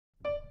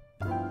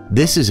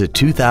This is a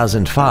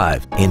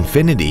 2005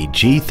 Infiniti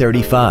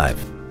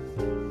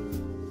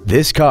G35.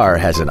 This car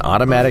has an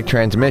automatic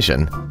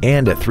transmission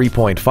and a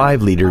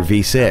 3.5-liter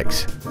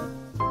V6.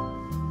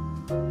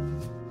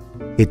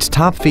 Its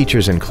top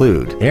features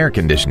include air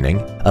conditioning,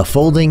 a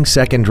folding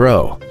second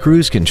row,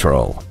 cruise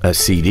control, a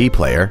CD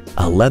player,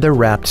 a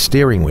leather-wrapped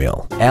steering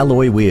wheel,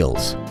 alloy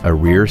wheels, a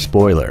rear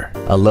spoiler,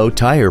 a low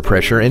tire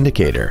pressure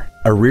indicator,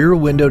 a rear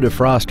window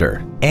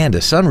defroster, and a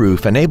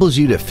sunroof enables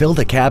you to fill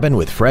the cabin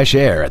with fresh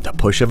air at the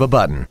push of a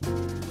button.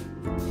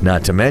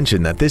 Not to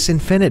mention that this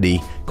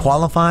Infiniti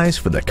qualifies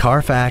for the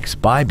Carfax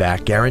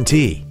buyback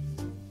guarantee.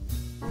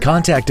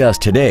 Contact us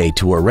today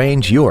to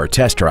arrange your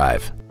test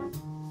drive.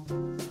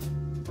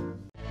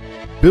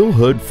 Bill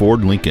Hood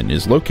Ford Lincoln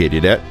is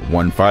located at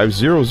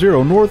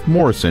 1500 North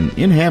Morrison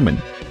in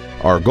Hammond.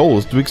 Our goal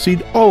is to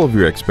exceed all of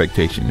your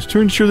expectations to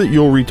ensure that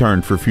you'll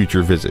return for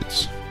future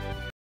visits.